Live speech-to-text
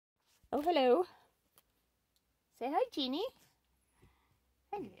Oh, hello. Say hi, Jeanie.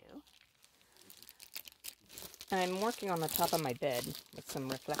 Hello. I'm working on the top of my bed with some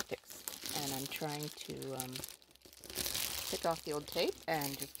Reflectix, and I'm trying to take off the old tape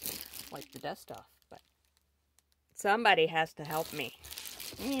and just wipe the dust off, but somebody has to help me.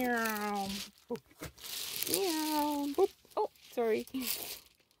 Meow. Boop. Meow. Boop. Oh, sorry.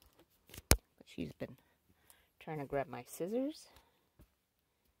 But she's been trying to grab my scissors,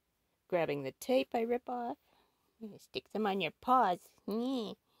 grabbing the tape I rip off. Stick them on your paws.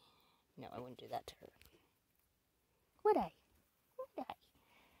 No, I wouldn't do that to her. Would I? Would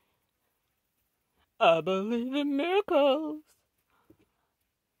I? I believe in miracles.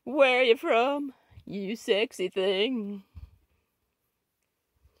 Where are you from, you sexy thing?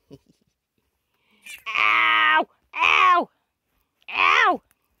 Ow! Ow! Ow!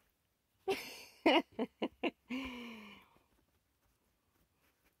 She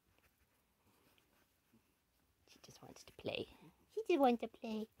just wants to play. She just wants to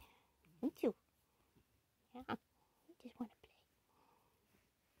play. Don't you? Yeah. You just want to play.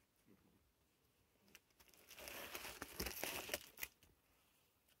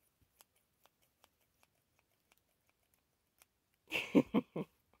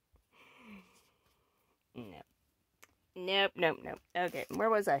 Nope. Okay, where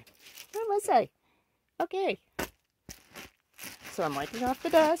was I? Okay. So I'm wiping off the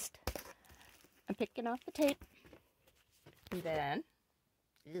dust. I'm picking off the tape. And then,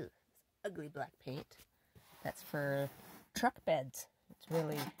 this ugly black paint. That's for truck beds. It's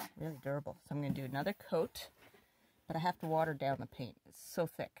really, really durable. So I'm going to do another coat. But I have to water down the paint. It's so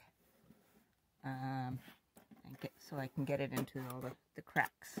thick. So I can get it into all the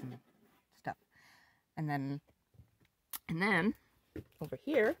cracks and stuff. And then over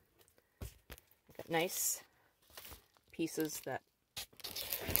here, I got nice pieces that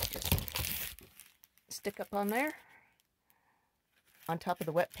just stick up on there, on top of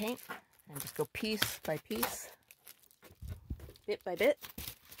the wet paint, and just go piece by piece, bit by bit.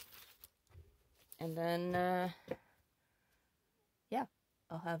 And then, yeah,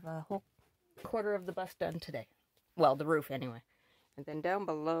 I'll have a whole quarter of the bus done today. Well, the roof anyway. And then down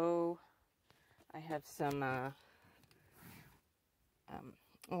below, I have some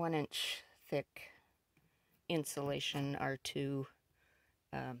 1-inch thick insulation R2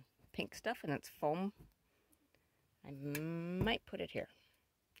 pink stuff, and it's foam. I might put it here,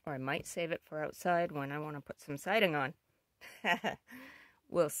 or I might save it for outside when I want to put some siding on.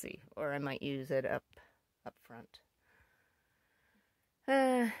 We'll see. Or I might use it up front.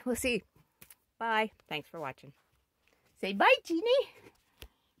 We'll see. Bye. Thanks for watching. Say bye, Jeanie.